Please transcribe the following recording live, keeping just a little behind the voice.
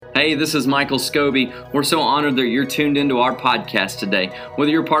Hey, this is Michael Scobie. We're so honored that you're tuned into our podcast today. Whether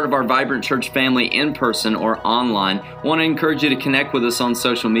you're part of our Vibrant Church family in person or online, I want to encourage you to connect with us on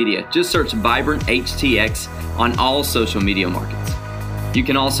social media. Just search Vibrant HTX on all social media markets. You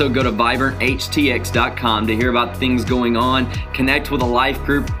can also go to vibranthtx.com to hear about things going on, connect with a life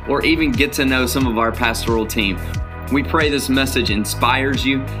group, or even get to know some of our pastoral team. We pray this message inspires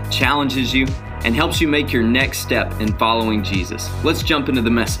you, challenges you, and helps you make your next step in following Jesus. Let's jump into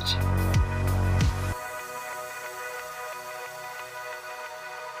the message.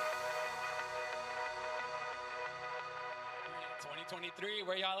 2023,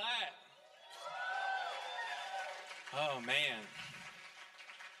 where y'all at? Oh, man.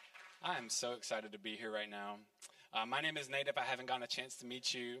 I am so excited to be here right now. My name is Nate. If I haven't gotten a chance to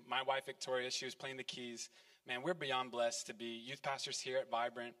meet you, my wife, Victoria, she was playing the keys. Man, we're beyond blessed to be youth pastors here at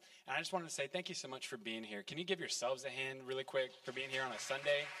Vibrant. And I just wanted to say thank you so much for being here. Can you give yourselves a hand really quick for being here on a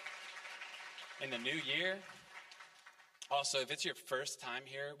Sunday in the new year? Also, if it's your first time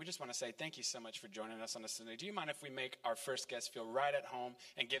here, we just want to say thank you so much for joining us on a Sunday. Do you mind if we make our first guest feel right at home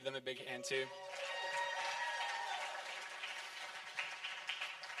and give them a big hand too?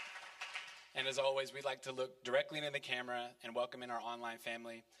 And as always, we'd like to look directly into the camera and welcome in our online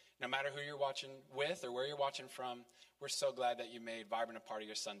family. No matter who you're watching with or where you're watching from, we're so glad that you made Vibrant a part of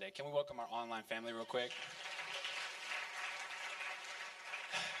your Sunday. Can we welcome our online family real quick?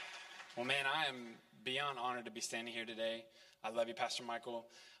 Well, man, I am beyond honored to be standing here today. I love you, Pastor Michael.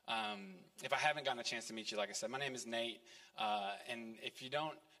 If I haven't gotten a chance to meet you, like I said, my name is Nate. And if you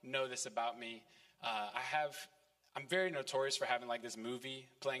don't know this about me, I'm very notorious for having like this movie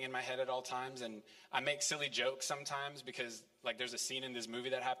playing in my head at all times, and I make silly jokes sometimes because like there's a scene in this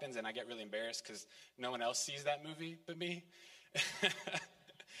movie that happens and I get really embarrassed because no one else sees that movie but me. And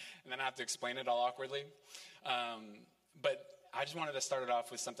then I have to explain it all awkwardly. But I just wanted to start it off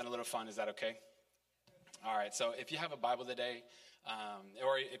with something a little fun. Is that okay? All right, so if you have a Bible today,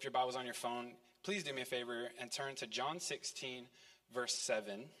 or if your Bible's on your phone, please do me a favor and turn to John 16, verse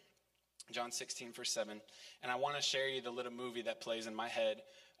 7. John 16, verse 7. And I want to share you the little movie that plays in my head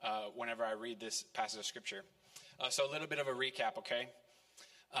whenever I read this passage of Scripture. So a little bit of a recap, okay?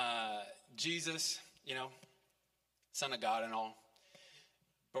 Jesus, Son of God and all,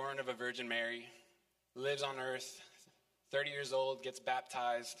 born of a Virgin Mary, lives on earth, 30 years old, gets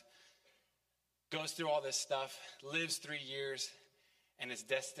baptized, goes through all this stuff, lives 3 years, and is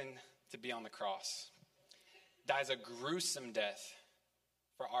destined to be on the cross. Dies a gruesome death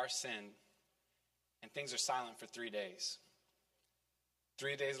for our sin, and things are silent for 3 days.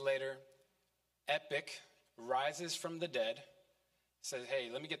 3 days later, Epic rises from the dead, says, hey,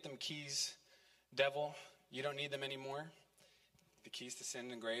 let me get them keys, devil, you don't need them anymore. The keys to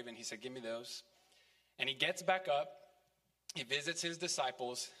sin and grave, and he said, give me those. And he gets back up, he visits his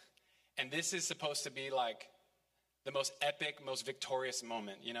disciples, and this is supposed to be like the most epic, most victorious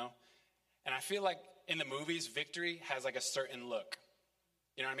moment, And I feel like in the movies, victory has like a certain look.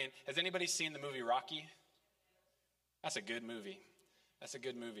 You know what I mean? Has anybody seen the movie Rocky? That's a good movie. That's a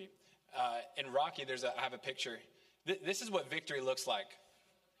good movie. In Rocky, I have a picture. This is what victory looks like.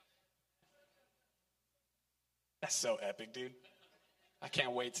 That's so epic, dude. I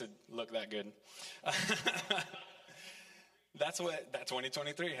can't wait to look that good. That's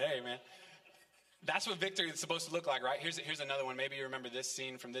 2023. Hey, man. That's what victory is supposed to look like, right? Here's another one. Maybe you remember this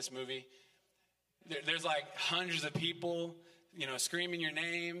scene from this movie. There's like hundreds of people, screaming your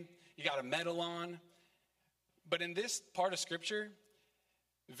name. You got a medal on. But in this part of Scripture,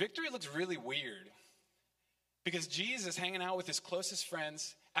 victory looks really weird. Because Jesus, hanging out with his closest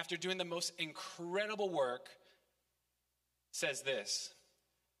friends, after doing the most incredible work, says this: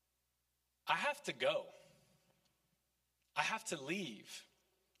 I have to go. I have to leave.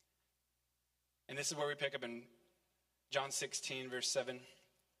 And this is where we pick up in John 16, verse 7.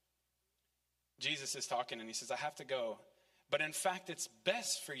 Jesus is talking and he says, I have to go. But in fact, it's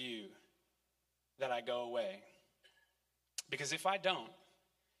best for you that I go away. Because if I don't,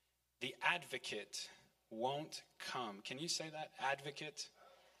 the advocate won't come. Can you say that? Advocate?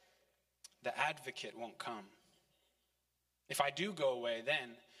 The advocate won't come. If I do go away,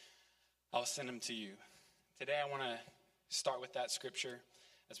 then I'll send him to you. Today I want to start with that scripture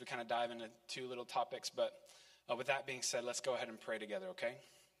as we kind of dive into two little topics. But with that being said, let's go ahead and pray together, okay?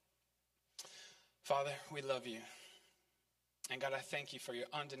 Father, we love you. And God, I thank you for your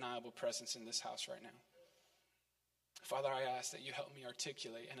undeniable presence in this house right now. Father, I ask that you help me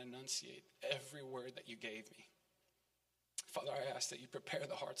articulate and enunciate every word that you gave me. Father, I ask that you prepare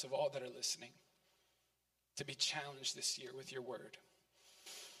the hearts of all that are listening to be challenged this year with your word.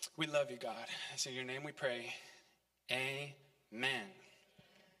 We love you, God. It's in your name we pray. Amen.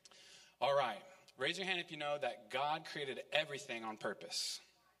 All right. Raise your hand if you know that God created everything on purpose.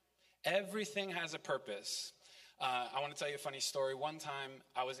 Everything has a purpose. I want to tell you a funny story. One time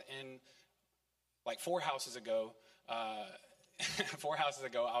I was in, like 4 houses ago, I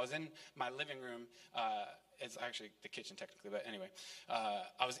was in my living room. It's actually the kitchen technically, but anyway.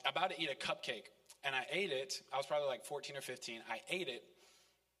 I was about to eat a cupcake, and I ate it. I was probably like 14 or 15. I ate it,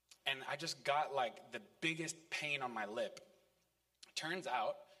 and I just got like the biggest pain on my lip. Turns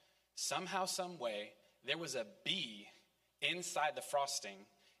out, somehow, some way, there was a bee inside the frosting,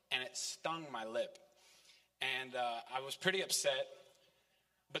 and it stung my lip. And I was pretty upset.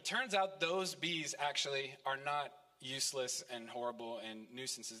 But turns out those bees actually are not useless and horrible and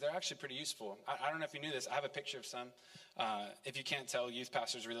nuisances. They're actually pretty useful. I don't know if you knew this. I have a picture of some. If you can't tell, youth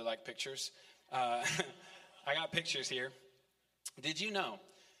pastors really like pictures. I got pictures here. Did you know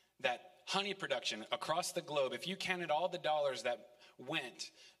that honey production across the globe, if you counted all the dollars that went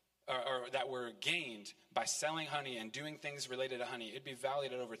or that were gained by selling honey and doing things related to honey, it'd be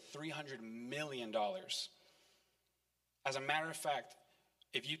valued at over $300 million. As a matter of fact,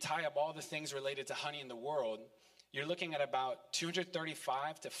 if you tie up all the things related to honey in the world, you're looking at about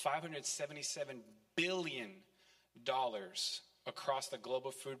 $235 to $577 billion across the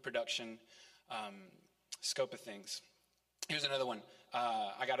global food production scope of things. Here's another one.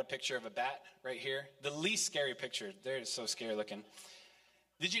 I got a picture of a bat right here. The least scary picture. They're so scary looking.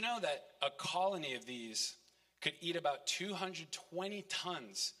 Did you know that a colony of these could eat about 220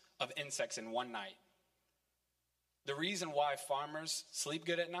 tons of insects in one night? The reason why farmers sleep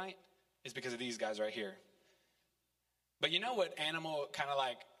good at night is because of these guys right here. But you know what animal kind of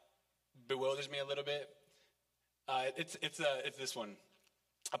like bewilders me a little bit? It's this one,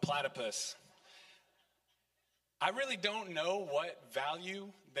 a platypus. I really don't know what value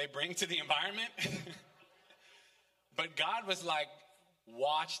they bring to the environment. But God was like,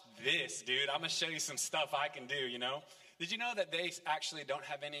 watch this, dude. I'm going to show you some stuff I can do, you know? Did you know that they actually don't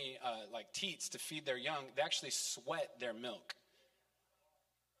have any like teats to feed their young? They actually sweat their milk.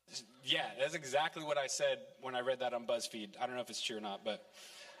 Yeah, that's exactly what I said when I read that on BuzzFeed. I don't know if it's true or not, but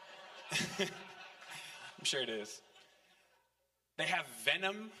I'm sure it is. They have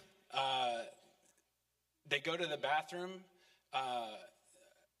venom. They go to the bathroom.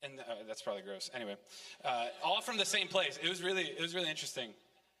 And that's probably gross. Anyway, all from the same place. It was really interesting.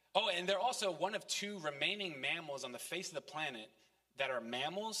 Oh, and they're also one of 2 remaining mammals on the face of the planet that are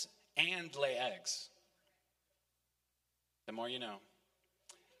mammals and lay eggs. The more you know.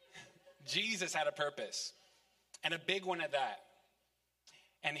 Jesus had a purpose, and a big one at that.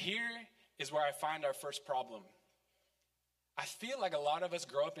 And here is where I find our first problem. I feel like a lot of us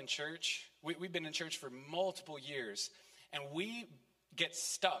grow up in church. We've been in church for multiple years, and we get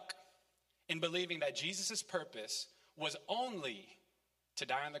stuck in believing that Jesus' purpose was only to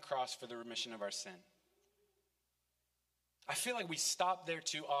die on the cross for the remission of our sin. I feel like we stop there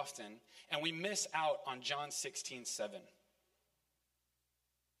too often, and we miss out on John 16:7.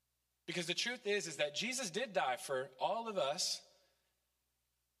 Because the truth is that Jesus did die for all of us,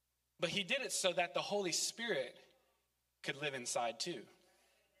 but he did it so that the Holy Spirit could live inside too.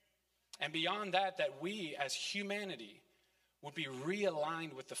 And beyond that, that we as humanity would be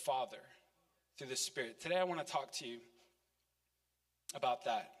realigned with the Father through the Spirit. Today I want to talk to you about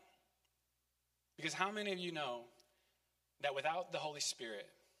that. Because how many of you know that without the Holy Spirit,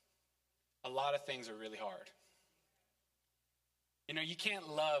 a lot of things are really hard? You know, you can't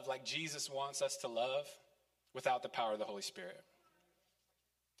love like Jesus wants us to love without the power of the Holy Spirit.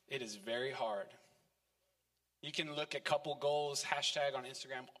 It is very hard. You can look at couple goals, hashtag on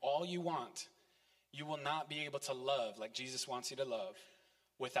Instagram, all you want. You will not be able to love like Jesus wants you to love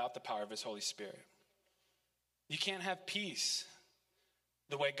without the power of his Holy Spirit. You can't have peace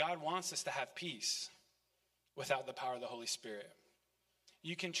the way God wants us to have peace without the power of the Holy Spirit.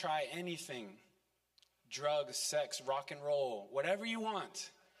 You can try anything, drugs, sex, rock and roll, whatever you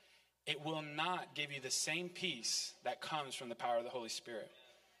want. It will not give you the same peace that comes from the power of the Holy Spirit.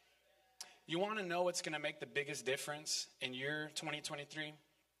 You want to know what's going to make the biggest difference in your 2023?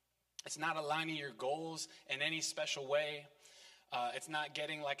 It's not aligning your goals in any special way. It's not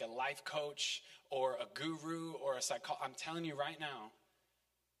getting like a life coach or a guru or a psychologist. I'm telling you right now,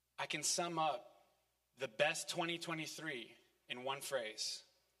 I can sum up the best 2023 in one phrase.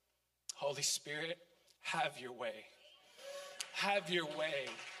 Holy Spirit, have your way. Have your way.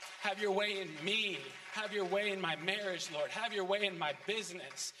 Have your way in me. Have your way in my marriage, Lord. Have your way in my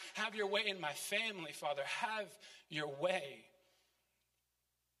business. Have your way in my family, Father. Have your way.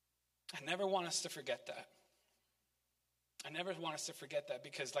 I never want us to forget that. I never want us to forget that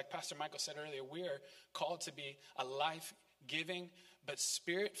because like Pastor Michael said earlier, we are called to be a life-giving, but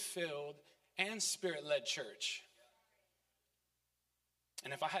spirit-filled and spirit-led church.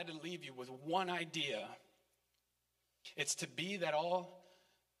 And if I had to leave you with one idea, it's to be that all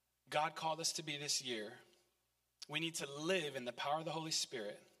God called us to be this year. We need to live in the power of the Holy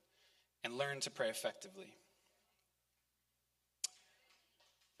Spirit and learn to pray effectively.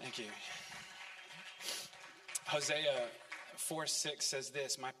 Thank you. Hosea 4:6 says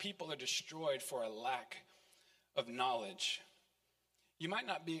this, "My people are destroyed for a lack of knowledge." You might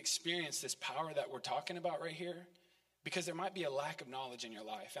not be experiencing this power that we're talking about right here because there might be a lack of knowledge in your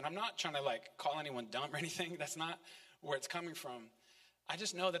life. And I'm not trying to call anyone dumb or anything. That's not where it's coming from. I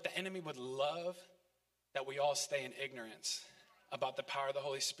just know that the enemy would love that we all stay in ignorance about the power of the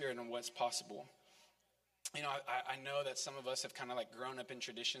Holy Spirit and what's possible. You know, I know that some of us have kind of grown up in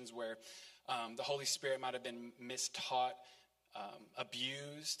traditions where the Holy Spirit might have been mistaught,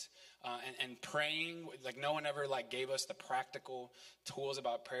 abused, and praying. No one ever gave us the practical tools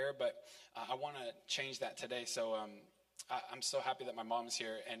about prayer, but I want to change that today. So I'm so happy that my mom's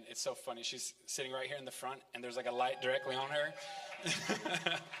here, and it's so funny. She's sitting right here in the front, and there's a light directly on her.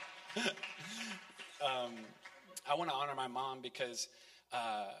 I want to honor my mom because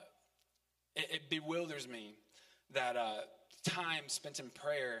it bewilders me that time spent in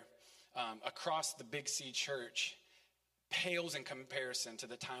prayer across the Big C Church pales in comparison to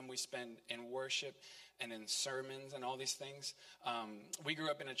the time we spend in worship and in sermons and all these things. We grew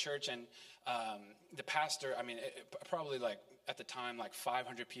up in a church, and the pastor, probably at the time,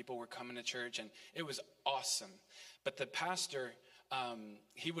 500 people were coming to church, and it was awesome. But the pastor,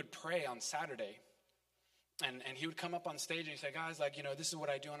 he would pray on Saturday. And he would come up on stage and he'd say, guys, this is what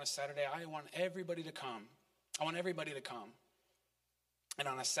I do on a Saturday. I want everybody to come. I want everybody to come. And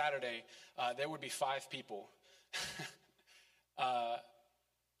on a Saturday, there would be 5 people.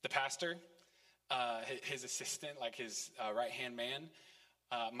 The pastor, his assistant, his right-hand man,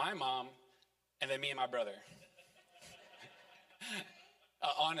 my mom, and then me and my brother.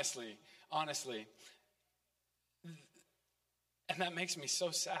 Honestly. And that makes me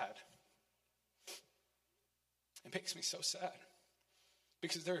so sad. It makes me so sad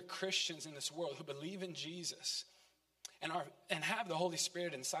because there are Christians in this world who believe in Jesus and have the Holy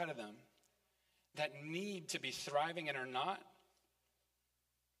Spirit inside of them that need to be thriving and are not.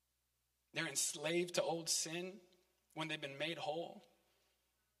 They're enslaved to old sin when they've been made whole.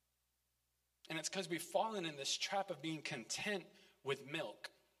 And it's because we've fallen in this trap of being content with milk.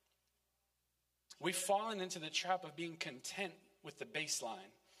 We've fallen into the trap of being content with the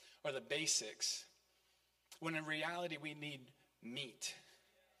baseline or the basics. When in reality, we need meat.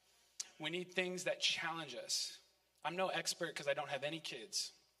 We need things that challenge us. I'm no expert because I don't have any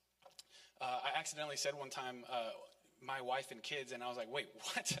kids. I accidentally said one time, my wife and kids, and I was like, wait,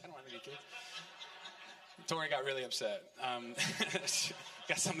 what? I don't have any kids. Tori got really upset.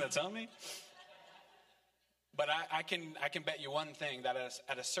 Got something to tell me? But I can bet you one thing, that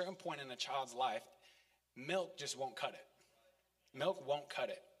at a certain point in a child's life, milk just won't cut it. Milk won't cut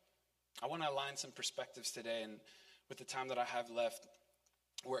it. I want to align some perspectives today, and with the time that I have left,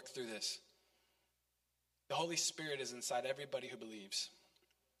 work through this. The Holy Spirit is inside everybody who believes.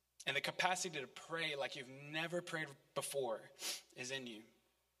 And the capacity to pray like you've never prayed before is in you.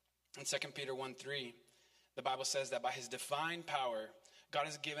 In 2 Peter 1:3, the Bible says that by his divine power, God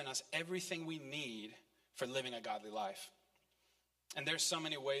has given us everything we need for living a godly life. And there's so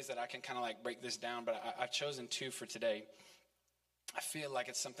many ways that I can kind of break this down, but I've chosen 2 for today. I feel like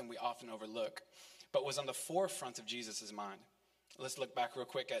it's something we often overlook, but was on the forefront of Jesus' mind. Let's look back real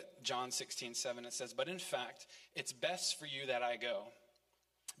quick at John 16:7. It says, "But in fact, it's best for you that I go,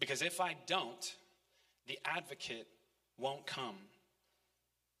 because if I don't, the advocate won't come."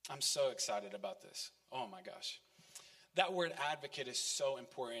 I'm so excited about this. Oh my gosh. That word advocate is so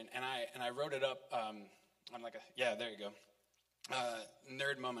important, and I wrote it up on there you go.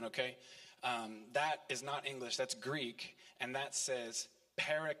 Nerd moment, okay? That is not English, that's Greek, and that says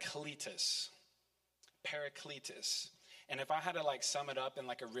parakletos. Parakletos. And if I had to sum it up in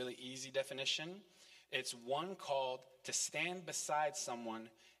a really easy definition, it's one called to stand beside someone,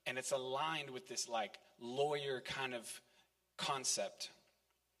 and it's aligned with this lawyer kind of concept.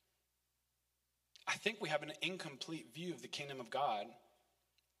 I think we have an incomplete view of the kingdom of God,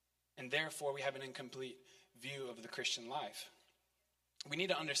 and therefore we have an incomplete view of the Christian life. We need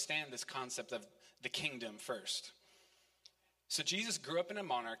to understand this concept of the kingdom first. So Jesus grew up in a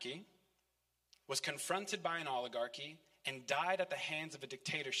monarchy, was confronted by an oligarchy, and died at the hands of a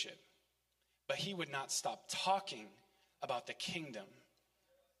dictatorship. But he would not stop talking about the kingdom.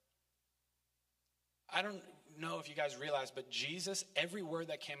 I don't know if you guys realize, but Jesus, every word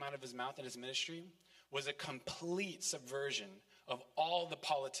that came out of his mouth in his ministry was a complete subversion of all the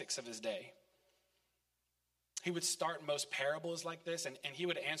politics of his day. He would start most parables like this, and he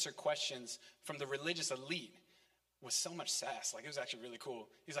would answer questions from the religious elite with so much sass. Like, it was actually really cool.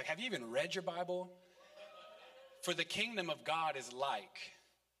 He's like, have you even read your Bible? For the kingdom of God is like.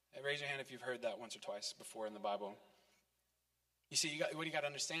 Raise your hand if you've heard that once or twice before in the Bible. You see, what you got to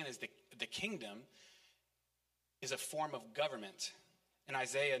understand is the kingdom is a form of government. In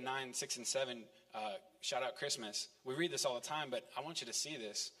Isaiah 9, 6, and 7, shout out Christmas. We read this all the time, but I want you to see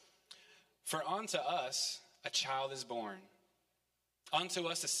this. For unto us a child is born. Unto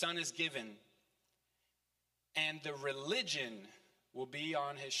us a son is given. And the religion will be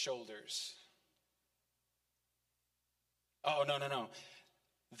on his shoulders. Oh, no.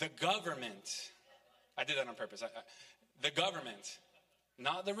 The government. I did that on purpose. The government,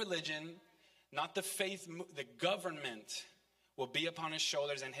 not the religion, not the faith, the government will be upon his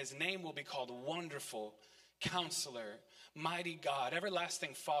shoulders, and his name will be called Wonderful, Counselor, Mighty God,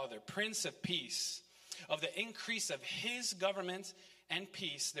 Everlasting Father, Prince of Peace. Of the increase of his government and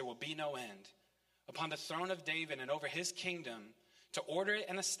peace, there will be no end. Upon the throne of David and over his kingdom, to order it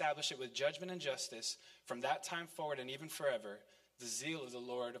and establish it with judgment and justice from that time forward and even forever, the zeal of the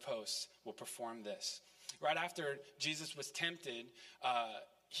Lord of hosts will perform this. Right after Jesus was tempted,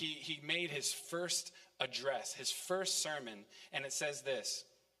 he made his first address, his first sermon, and it says this.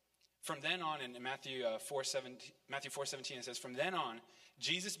 From then on, in Matthew 4:17, it says, from then on,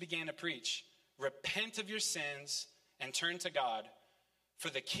 Jesus began to preach, repent of your sins and turn to God, for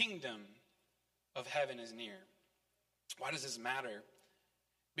the kingdom of heaven is near. Why does this matter?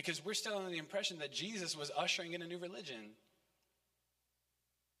 Because we're still under the impression that Jesus was ushering in a new religion.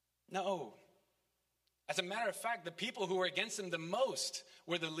 No. As a matter of fact, the people who were against him the most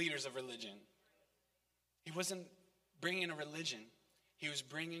were the leaders of religion. He wasn't bringing a religion. He was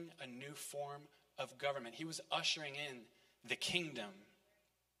bringing a new form of government. He was ushering in the kingdom.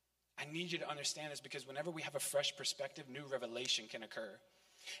 I need you to understand this, because whenever we have a fresh perspective, new revelation can occur.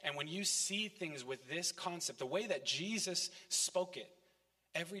 And when you see things with this concept, the way that Jesus spoke it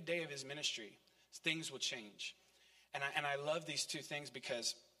every day of his ministry, things will change. And I love these two things,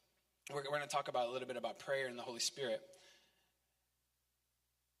 because we're going to talk about a little bit about prayer and the Holy Spirit.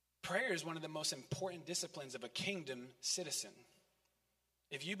 Prayer is one of the most important disciplines of a kingdom citizen.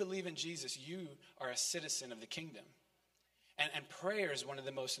 If you believe in Jesus, you are a citizen of the kingdom. And prayer is one of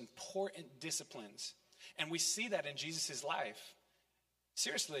the most important disciplines. And we see that in Jesus' life.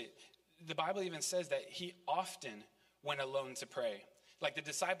 Seriously, the Bible even says that he often went alone to pray. Like, the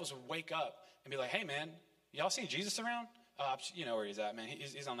disciples would wake up and be like, hey man, y'all see Jesus around? You know where he's at, man.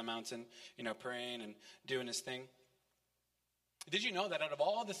 He's on the mountain, praying and doing his thing. Did you know that out of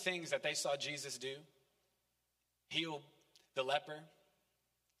all the things that they saw Jesus do, heal the leper,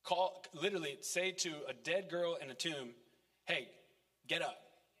 literally say to a dead girl in a tomb, hey, get up.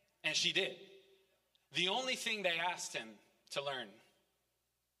 And she did. The only thing they asked him to learn,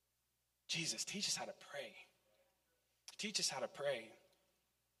 Jesus, teach us how to pray. Teach us how to pray.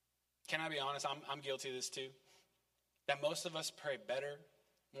 Can I be honest? I'm guilty of this too. That most of us pray better,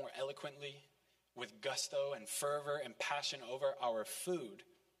 more eloquently, with gusto and fervor and passion over our food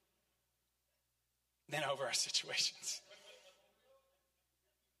than over our situations.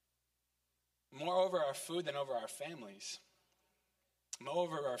 More over our food than over our families. More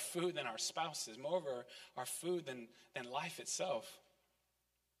over our food than our spouses. More over our food than life itself.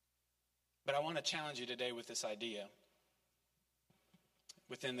 But I want to challenge you today with this idea.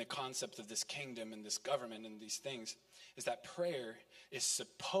 Within the concept of this kingdom and this government and these things, is that prayer is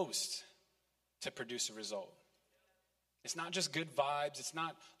supposed to produce a result. It's not just good vibes. It's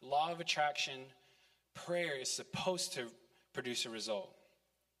not law of attraction. Prayer is supposed to produce a result.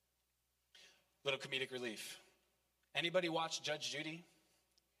 Little comedic relief. Anybody watch Judge Judy?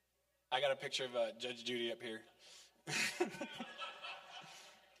 I got a picture of Judge Judy up here.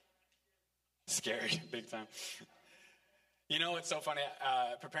 Scary, big time. You know what's so funny?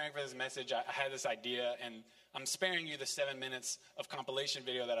 Preparing for this message, I had this idea, and I'm sparing you the 7 minutes of compilation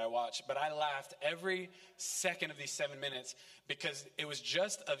video that I watched, but I laughed every second of these 7 minutes because it was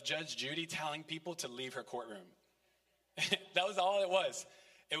just of Judge Judy telling people to leave her courtroom. That was all it was.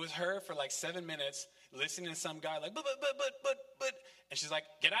 It was her for like 7 minutes listening to some guy like, but, and she's like,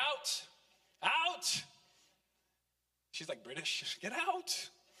 get out. She's like, British, get out.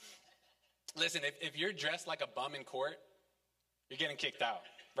 Listen, if you're dressed like a bum in court, you're getting kicked out,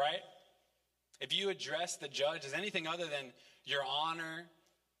 right? If you address the judge as anything other than your honor,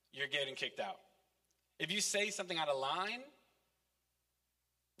 you're getting kicked out. If you say something out of line,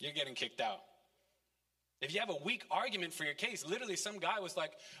 you're getting kicked out. If you have a weak argument for your case, literally some guy was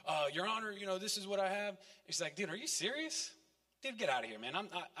like, Your Honor, this is what I have. He's like, dude, are you serious? Dude, get out of here, man.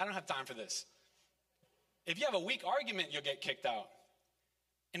 I don't have time for this. If you have a weak argument, you'll get kicked out.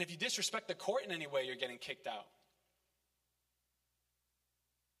 And if you disrespect the court in any way, you're getting kicked out.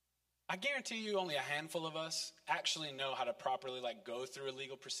 I guarantee you only a handful of us actually know how to properly go through a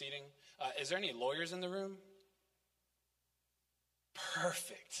legal proceeding. Is there any lawyers in the room?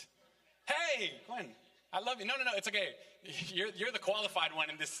 Perfect. Hey, Gwen, I love you. No, it's okay. You're the qualified one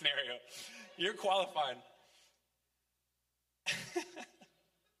in this scenario. You're qualified.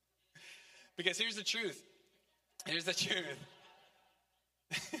 Because here's the truth. Here's the truth.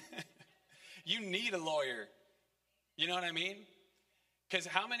 You need a lawyer. You know what I mean? Because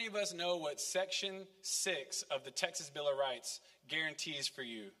how many of us know what Section 6 of the Texas Bill of Rights guarantees for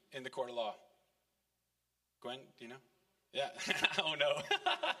you in the court of law? Gwen, do you know? Yeah. Oh, no.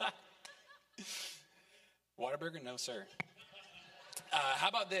 Whataburger? No, sir. How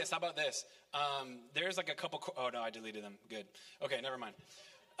about this? There's a couple... Oh, no, I deleted them. Good. Okay, never mind.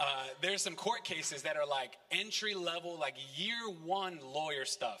 There's some court cases that are entry-level, year one lawyer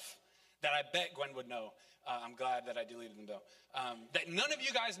stuff that I bet Gwen would know. I'm glad that I deleted them, though. That none of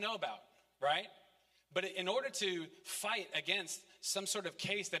you guys know about, right? But in order to fight against some sort of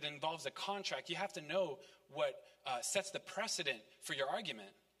case that involves a contract, you have to know what sets the precedent for your argument.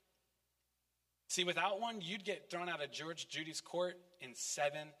 See, without one, you'd get thrown out of Judge Judy's court in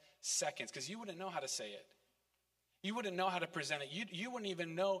 7 seconds because you wouldn't know how to say it. You wouldn't know how to present it. You wouldn't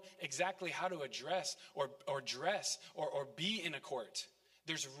even know exactly how to address or dress or be in a court.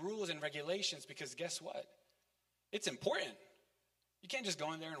 There's rules and regulations because guess what? It's important. You can't just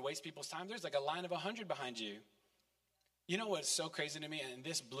go in there and waste people's time. There's a line of 100 behind you. You know what's so crazy to me? And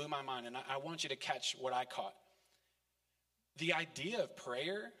this blew my mind, and I want you to catch what I caught. The idea of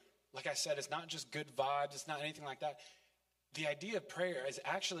prayer, like I said, it's not just good vibes. It's not anything like that. The idea of prayer is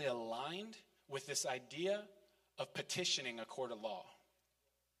actually aligned with this idea of petitioning a court of law.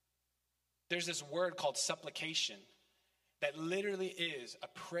 There's this word called supplication that literally is a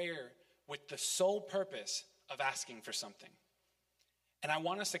prayer with the sole purpose of asking for something. And I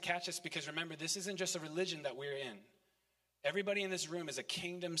want us to catch this because remember, this isn't just a religion that we're in. Everybody in this room is a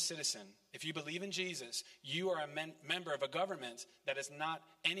kingdom citizen. If you believe in Jesus, you are a member of a government that is not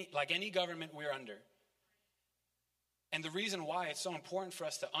any government we're under. And the reason why it's so important for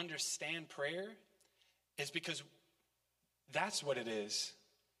us to understand prayer is because that's what it is.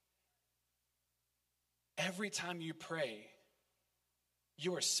 Every time you pray,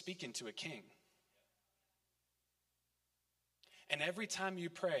 you are speaking to a king. And every time you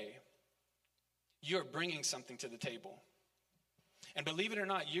pray, you're bringing something to the table. And believe it or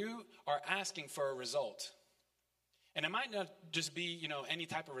not, you are asking for a result. And it might not just be, any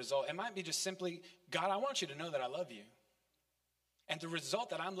type of result. It might be just simply, God, I want you to know that I love you. And the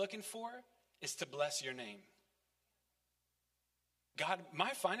result that I'm looking for is to bless your name. God, my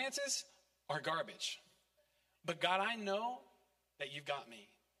finances are garbage. But God, I know that you've got me.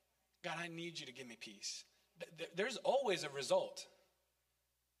 God, I need you to give me peace. There's always a result.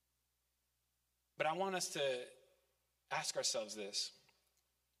 But I want us to ask ourselves this.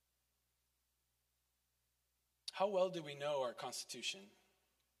 How well do we know our Constitution?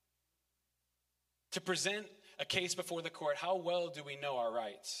 To present a case before the court, how well do we know our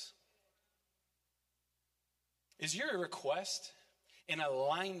rights? Is your request in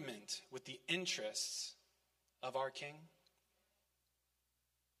alignment with the interests of our King?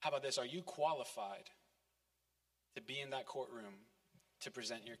 How about this? Are you qualified to be in that courtroom to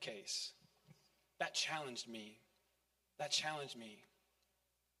present your case? That challenged me.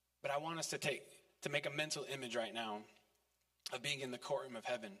 But I want us to make a mental image right now of being in the courtroom of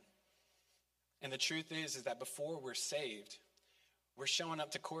heaven. And the truth is that before we're saved, we're showing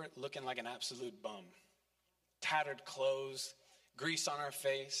up to court looking like an absolute bum. Tattered clothes, grease on our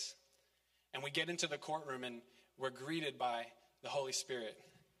face. And we get into the courtroom and we're greeted by the Holy Spirit.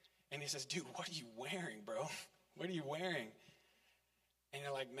 And he says, dude, what are you wearing, bro? What are you wearing? And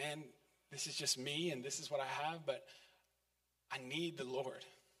you're like, man, this is just me and this is what I have, but I need the Lord.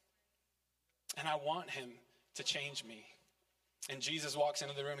 And I want him to change me. And Jesus walks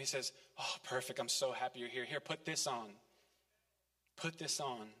into the room. He says, oh, perfect. I'm so happy you're here. Here, put this on. Put this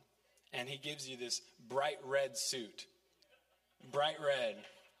on. And he gives you this bright red suit. Bright red.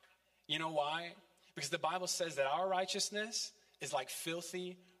 You know why? Because the Bible says that our righteousness is like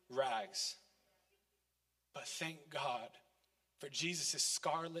filthy rags. But thank God for Jesus'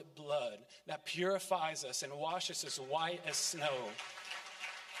 scarlet blood that purifies us and washes us white as snow.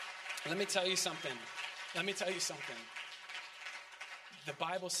 Let me tell you something. The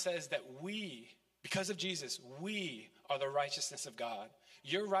Bible says that we, because of Jesus, we are the righteousness of God.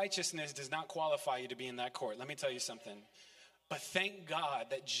 Your righteousness does not qualify you to be in that court. Let me tell you something. But thank God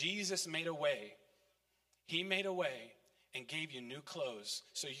that Jesus made a way. He made a way and gave you new clothes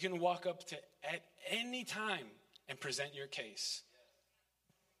so you can walk up to at any time and present your case.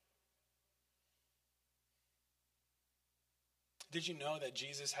 Did you know that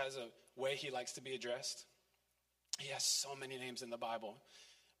Jesus has a way he likes to be addressed? He has so many names in the Bible,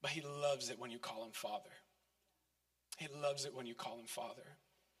 but he loves it when you call him Father. He loves it when you call him Father.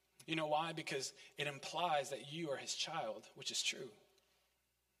 You know why? Because it implies that you are his child, which is true.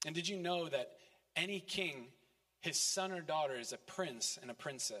 And did you know that any king, his son or daughter is a prince and a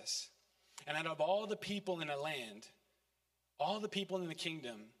princess? And out of all the people in a land, all the people in the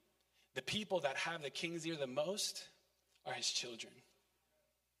kingdom, the people that have the king's ear the most are his children.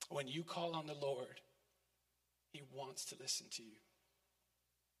 When you call on the Lord, he wants to listen to you.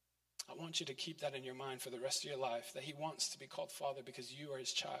 I want you to keep that in your mind for the rest of your life, that he wants to be called Father because you are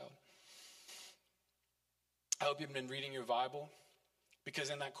his child. I hope you've been reading your Bible, because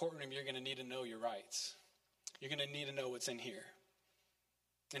in that courtroom, you're going to need to know your rights. You're going to need to know what's in here.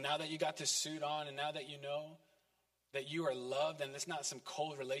 And now that you got this suit on, and now that you know that you are loved, and it's not some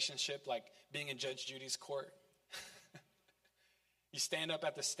cold relationship like being in Judge Judy's court. You stand up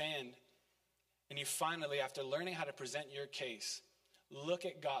at the stand, and you finally, after learning how to present your case, look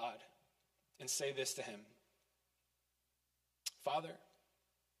at God and say this to him. Father,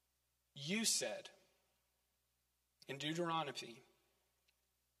 you said in Deuteronomy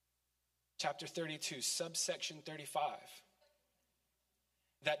chapter 32, subsection 35,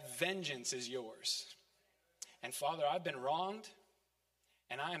 that vengeance is yours. And Father, I've been wronged,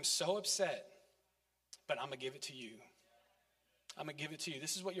 and I am so upset, but I'm going to give it to you. I'm going to give it to you.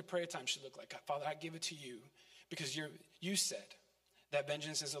 This is what your prayer time should look like. Father, I give it to you because you said that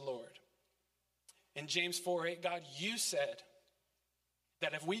vengeance is the Lord. In James 4:8, God, you said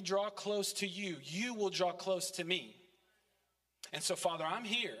that if we draw close to you, you will draw close to me. And so, Father, I'm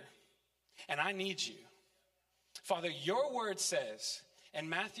here, and I need you. Father, your word says in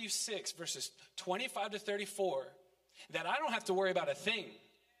Matthew 6, verses 25 to 34, that I don't have to worry about a thing.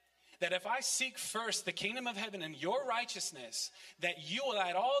 That if I seek first the kingdom of heaven and your righteousness, that you will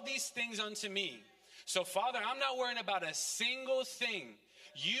add all these things unto me. So, Father, I'm not worrying about a single thing.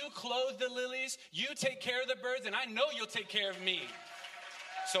 You clothe the lilies, you take care of the birds, and I know you'll take care of me.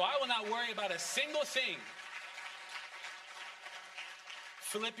 So I will not worry about a single thing.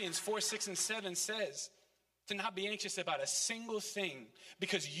 Philippians 4, 6, and 7 says to not be anxious about a single thing,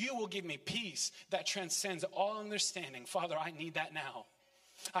 because you will give me peace that transcends all understanding. Father, I need that now.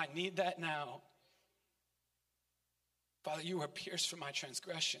 I need that now. Father, you were pierced for my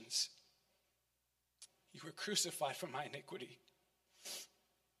transgressions. You were crucified for my iniquity.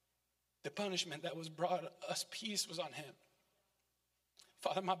 The punishment that was brought us peace was on him.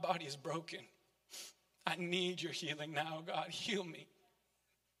 Father, my body is broken. I need your healing now, God. Heal me.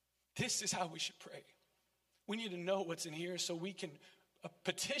 This is how we should pray. We need to know what's in here so we can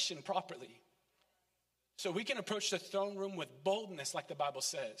petition properly. So we can approach the throne room with boldness, like the Bible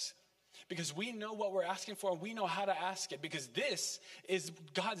says. Because we know what we're asking for, and we know how to ask it. Because this is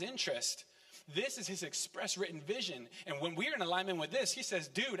God's interest. This is his express written vision. And when we're in alignment with this, he says,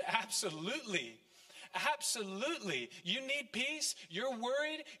 dude, absolutely. Absolutely. You need peace. You're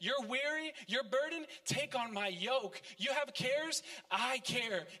worried. You're weary. You're burdened. Take on my yoke. You have cares. I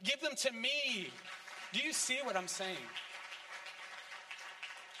care. Give them to me. Do you see what I'm saying?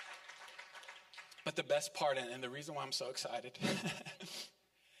 But the best part, and the reason why I'm so excited,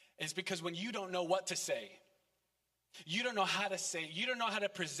 is because when you don't know what to say, you don't know how to say, you don't know how to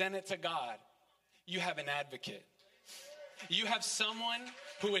present it to God, you have an advocate. You have someone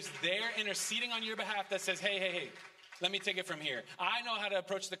who is there interceding on your behalf that says, hey, let me take it from here. I know how to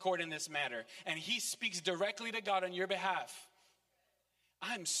approach the court in this matter. And he speaks directly to God on your behalf.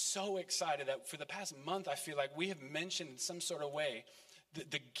 I'm so excited that for the past month, I feel like we have mentioned in some sort of way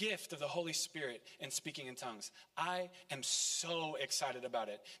the gift of the Holy Spirit in speaking in tongues. I am so excited about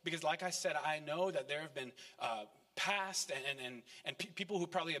it. Because like I said, I know that there have been past and people who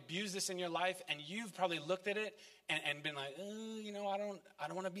probably abused this in your life, and you've probably looked at it and been like, I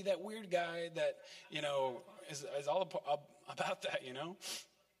don't want to be that weird guy that, is all about that,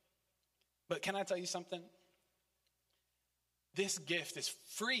 But can I tell you something? This gift is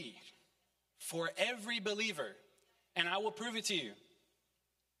free for every believer, and I will prove it to you.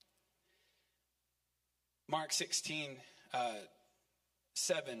 Mark 16,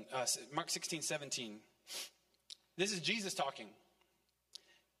 17. This is Jesus talking.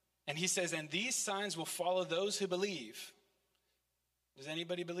 And he says, and these signs will follow those who believe. Does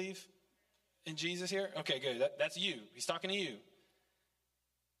anybody believe in Jesus here? Okay, good. That's you. He's talking to you.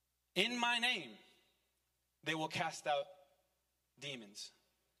 In my name, they will cast out demons,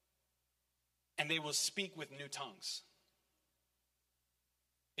 and they will speak with new tongues.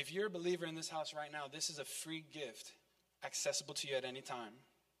 If you're a believer in this house right now, this is a free gift accessible to you at any time.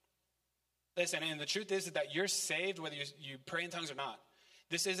 Listen, and the truth is that you're saved whether you pray in tongues or not.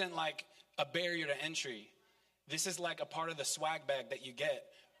 This isn't like a barrier to entry. This is like a part of the swag bag that you get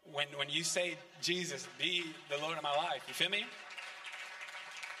when you say, Jesus, be the Lord of my life. You feel me?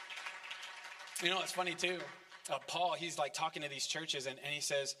 You know, it's funny too. Paul, he's like talking to these churches and he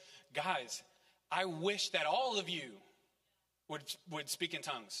says, guys, I wish that all of you would speak in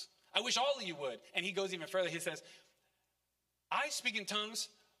tongues. I wish all of you would. And he goes even further. He says, I speak in tongues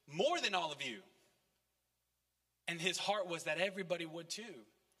more than all of you. And his heart was that everybody would too.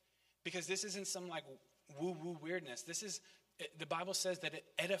 Because this isn't some like woo-woo weirdness. The Bible says that it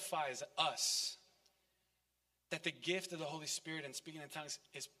edifies us. That the gift of the Holy Spirit and speaking in tongues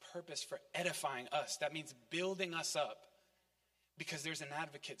is purpose for edifying us. That means building us up. Because there's an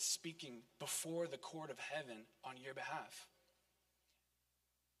advocate speaking before the court of heaven on your behalf.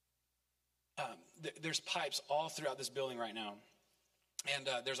 There's pipes all throughout this building right now. And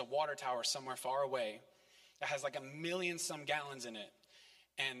there's a water tower somewhere far away that has like 1 million some gallons in it.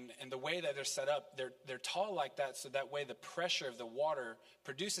 And the way that they're set up, they're tall like that so that way the pressure of the water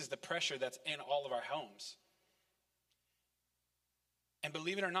produces the pressure that's in all of our homes. And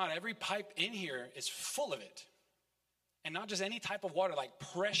believe it or not, every pipe in here is full of it. And not just any type of water, like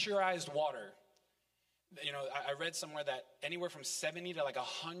pressurized water. You know, I read somewhere that anywhere from 70 to like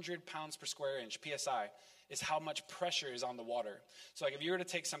 100 pounds per square inch, PSI, is how much pressure is on the water. So like if you were to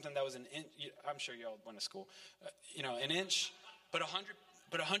take something that was an inch, I'm sure you all went to school, an inch, but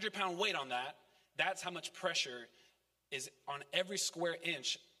 100 pound weight on that, that's how much pressure is on every square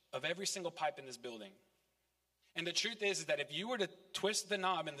inch of every single pipe in this building. And the truth is that if you were to twist the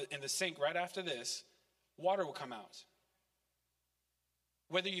knob in the sink right after this, water will come out.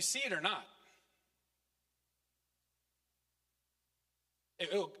 Whether you see it or not.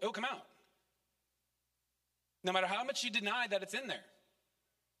 It'll come out. No matter how much you deny that it's in there.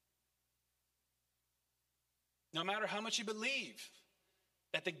 No matter how much you believe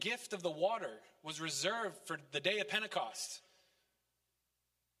that the gift of the water was reserved for the day of Pentecost.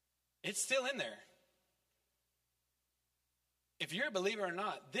 It's still in there. If you're a believer or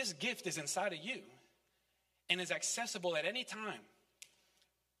not, this gift is inside of you and is accessible at any time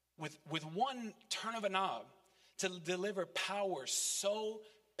with one turn of a knob to deliver power so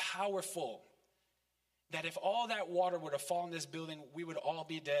powerful that if all that water were to fall in this building, we would all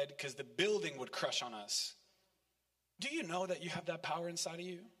be dead because the building would crush on us. Do you know that you have that power inside of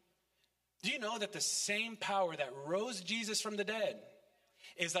you? Do you know that the same power that rose Jesus from the dead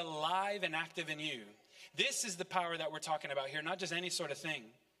is alive and active in you? This is the power that we're talking about here, not just any sort of thing.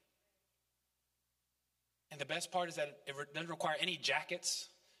 And the best part is that it doesn't require any jackets,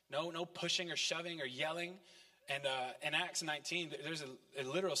 no pushing or shoving or yelling. And in Acts 19, there's a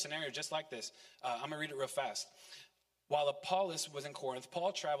literal scenario just like this. I'm going to read it real fast. While Apollos was in Corinth,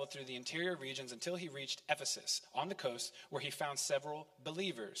 Paul traveled through the interior regions until he reached Ephesus on the coast, where he found several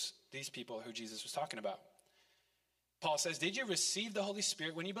believers, these people who Jesus was talking about. Paul says, did you receive the Holy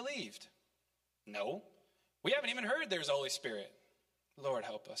Spirit when you believed? No. We haven't even heard there's a Holy Spirit. Lord,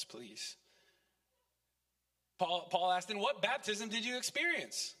 help us, please. Paul asked, in what baptism did you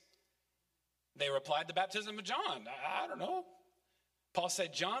experience? They replied, the baptism of John. I don't know. Paul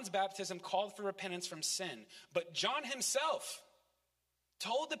said, John's baptism called for repentance from sin. But John himself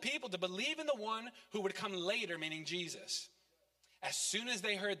told the people to believe in the one who would come later, meaning Jesus. As soon as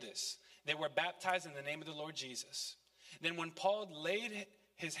they heard this, they were baptized in the name of the Lord Jesus. Then when Paul laid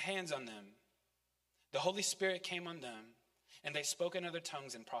his hands on them, the Holy Spirit came on them, and they spoke in other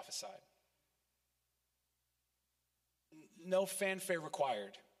tongues and prophesied. No fanfare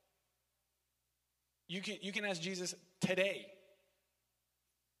required. You can ask Jesus today,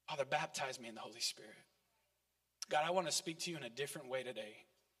 Father, baptize me in the Holy Spirit. God, I want to speak to you in a different way today.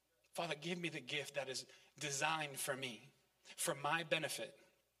 Father, give me the gift that is designed for me, for my benefit.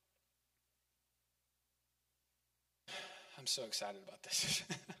 I'm so excited about this.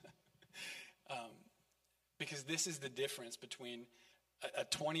 Because this is the difference between a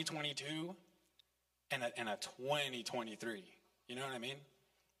 2022 and a 2023. You know what I mean?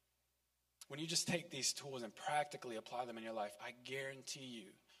 When you just take these tools and practically apply them in your life, I guarantee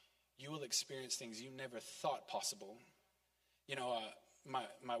you will experience things you never thought possible. You know,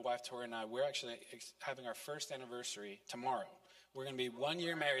 my wife Tori and I, we're actually having our first anniversary tomorrow. We're going to be 1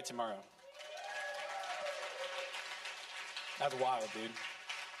 year married tomorrow. That's wild, dude.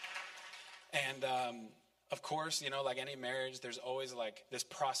 And of course, you know, like any marriage, there's always like this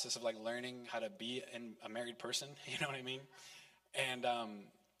process of like learning how to be a married person. You know what I mean? And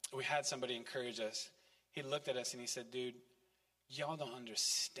we had somebody encourage us. He looked at us and he said, dude, y'all don't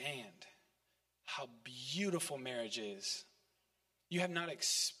understand how beautiful marriage is. You have not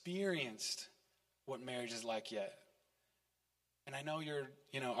experienced what marriage is like yet. And I know you're,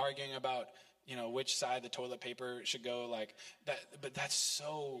 arguing about, which side the toilet paper should go like that, but that's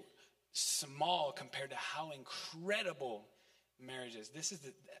so small compared to how incredible marriage is.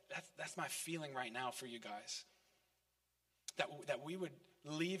 That's my feeling right now for you guys. That we would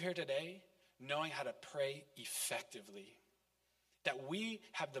leave here today knowing how to pray effectively. That we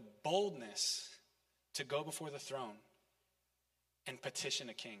have the boldness to go before the throne and petition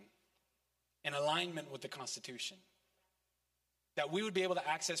a king in alignment with the Constitution. That we would be able to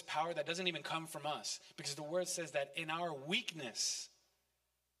access power that doesn't even come from us, because the word says that in our weakness,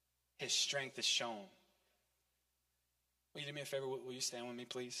 his strength is shown. Will you do me a favor? Will you stand with me,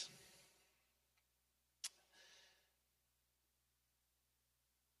 please?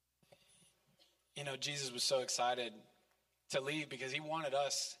 Jesus was so excited to leave because he wanted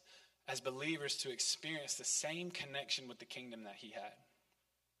us as believers to experience the same connection with the kingdom that he had.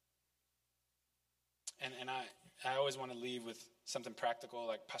 And I always want to leave with something practical,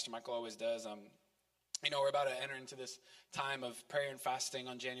 like Pastor Michael always does. We're about to enter into this time of prayer and fasting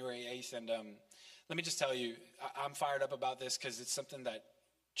on January 8th. And let me just tell you, I'm fired up about this because it's something that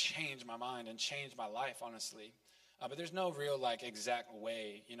changed my mind and changed my life, honestly. But there's no real exact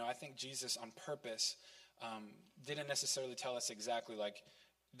way. I think Jesus on purpose didn't necessarily tell us exactly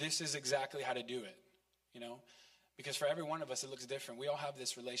this is exactly how to do it, because for every one of us, it looks different. We all have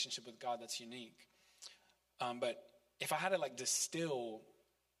this relationship with God that's unique. But if I had to distill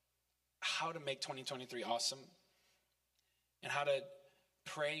how to make 2023 awesome and how to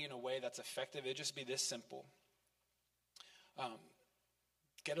pray in a way that's effective, it'd just be this simple.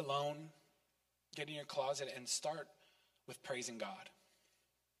 Get alone, get in your closet, and start with praising God.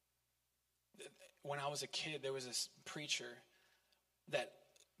 When I was a kid, there was this preacher that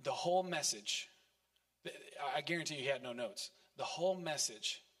the whole message, I guarantee you he had no notes. The whole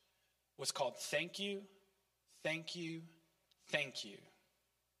message was called Thank You, Thank You, Thank You.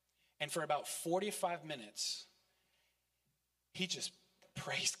 And for about 45 minutes, he just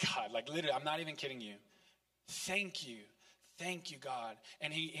praised God. Literally, I'm not even kidding you. Thank you, God.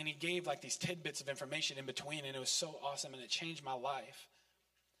 And he gave these tidbits of information in between, and it was so awesome, and it changed my life.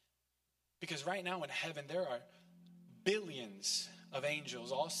 Because right now in heaven, there are billions of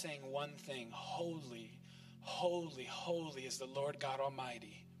angels all saying one thing: holy, holy, holy is the Lord God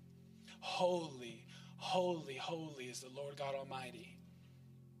Almighty. Holy, holy, holy is the Lord God Almighty.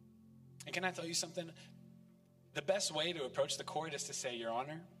 And can I tell you something? The best way to approach the court is to say, Your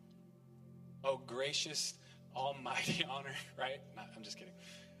Honor, oh gracious, almighty honor, right? No, I'm just kidding.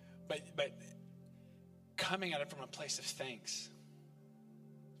 But coming at it from a place of thanks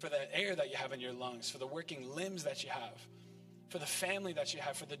for the air that you have in your lungs, for the working limbs that you have, for the family that you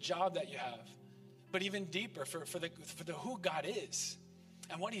have, for the job that you have, but even deeper for the who God is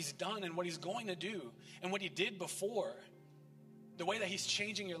and what he's done and what he's going to do and what he did before, the way that he's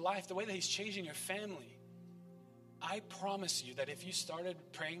changing your life, the way that he's changing your family. I promise you that if you started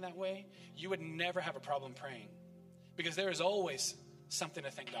praying that way, you would never have a problem praying, because there is always something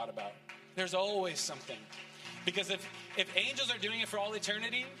to thank God about. There's always something. Because if angels are doing it for all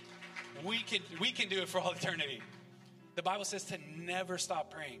eternity, we can do it for all eternity. The Bible says to never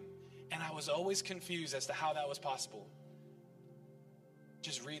stop praying. And I was always confused as to how that was possible.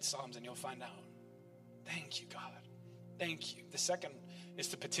 Just read Psalms and you'll find out. Thank you, God. Thank you. The second is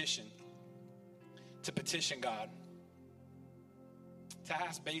to petition. To petition God. To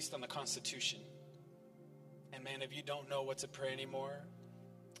ask based on the Constitution. And man, if you don't know what to pray anymore,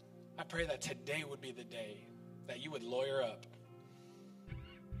 I pray that today would be the day that you would lawyer up.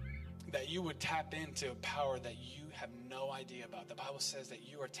 That you would tap into a power that you have no idea about. The Bible says that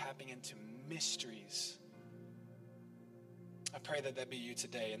you are tapping into mysteries. I pray that be you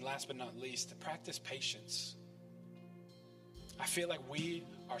today. And last but not least, to practice patience. I feel like we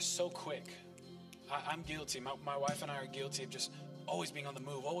are so quick. I'm guilty. My wife and I are guilty of just always being on the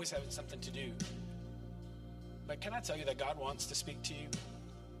move, always having something to do. But can I tell you that God wants to speak to you?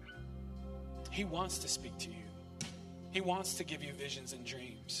 He wants to speak to you. He wants to give you visions and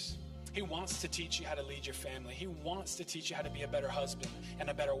dreams. He wants to teach you how to lead your family. He wants to teach you how to be a better husband and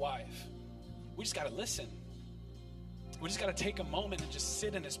a better wife. We just got to listen. We just got to take a moment and just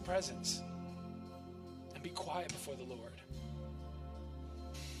sit in his presence and be quiet before the Lord.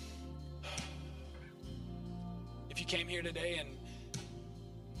 If you came here today and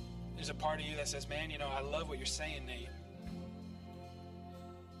there's a part of you that says, man, I love what you're saying, Nate,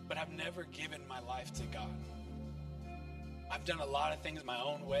 but I've never given my life to God. I've done a lot of things my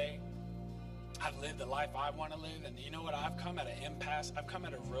own way. I've lived the life I want to live. And you know what? I've come at an impasse. I've come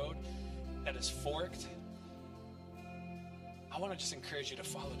at a road that is forked. I want to just encourage you to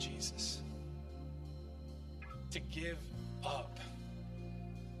follow Jesus. To give up.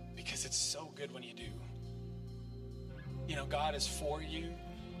 Because it's so good when you do. You know, God is for you.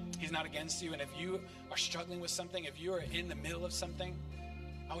 He's not against you. And if you are struggling with something, if you are in the middle of something,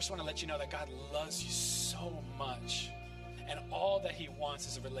 I just want to let you know that God loves you so much. And all that he wants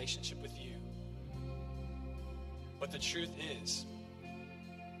is a relationship with you. But the truth is,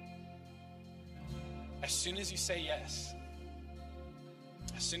 as soon as you say yes,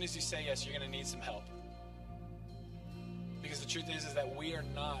 you're going to need some help. Because the truth is that we are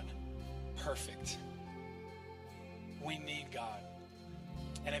not perfect. We need God.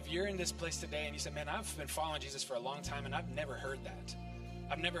 And if you're in this place today and you say, man, I've been following Jesus for a long time and I've never heard that.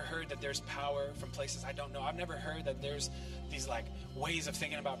 I've never heard that there's power from places I don't know. I've never heard that there's these like ways of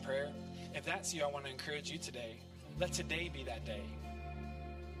thinking about prayer. If that's you, I want to encourage you today. Let today be that day.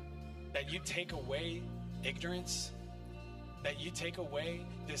 That you take away ignorance. That you take away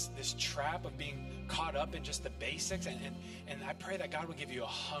this trap of being caught up in just the basics. And I pray that God will give you a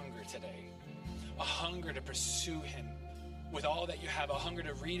hunger today. A hunger to pursue him with all that you have. A hunger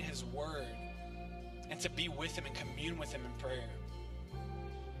to read his word. And to be with him and commune with him in prayer.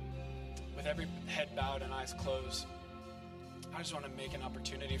 With every head bowed and eyes closed, I just want to make an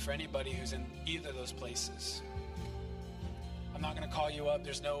opportunity for anybody who's in either of those places. I'm not going to call you up.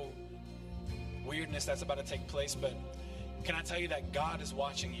 There's no weirdness that's about to take place, but can I tell you that God is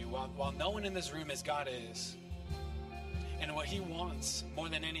watching you while no one in this room is, God is. And what he wants more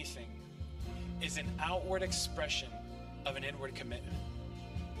than anything is an outward expression of an inward commitment.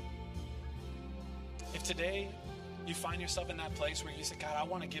 If today you find yourself in that place where you say, God, I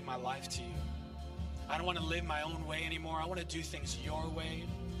want to give my life to you. I don't want to live my own way anymore. I want to do things your way.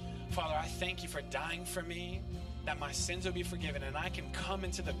 Father, I thank you for dying for me, that my sins will be forgiven, and I can come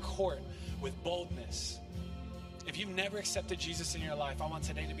into the court with boldness. If you've never accepted Jesus in your life, I want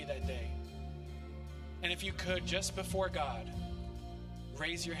today to be that day. And if you could, just before God,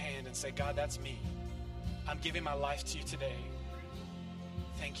 raise your hand and say, God, that's me. I'm giving my life to you today.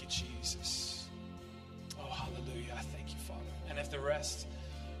 Thank you, Jesus. Oh, hallelujah. I thank you, Father. And if the rest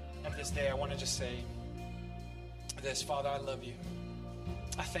of this day, I want to just say this, Father, I love you.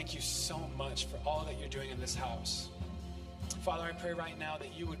 I thank you so much for all that you're doing in this house. Father, I pray right now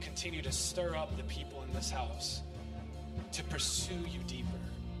that you would continue to stir up the people in this house to pursue you deeper,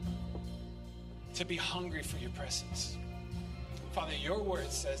 to be hungry for your presence. Father, your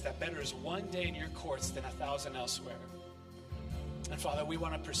word says that better is one day in your courts than 1,000 elsewhere. And Father, we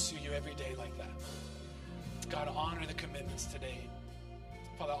want to pursue you every day like that. God, honor the commitments today.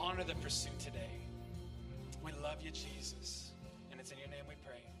 Father, honor the pursuit today. We love you, Jesus.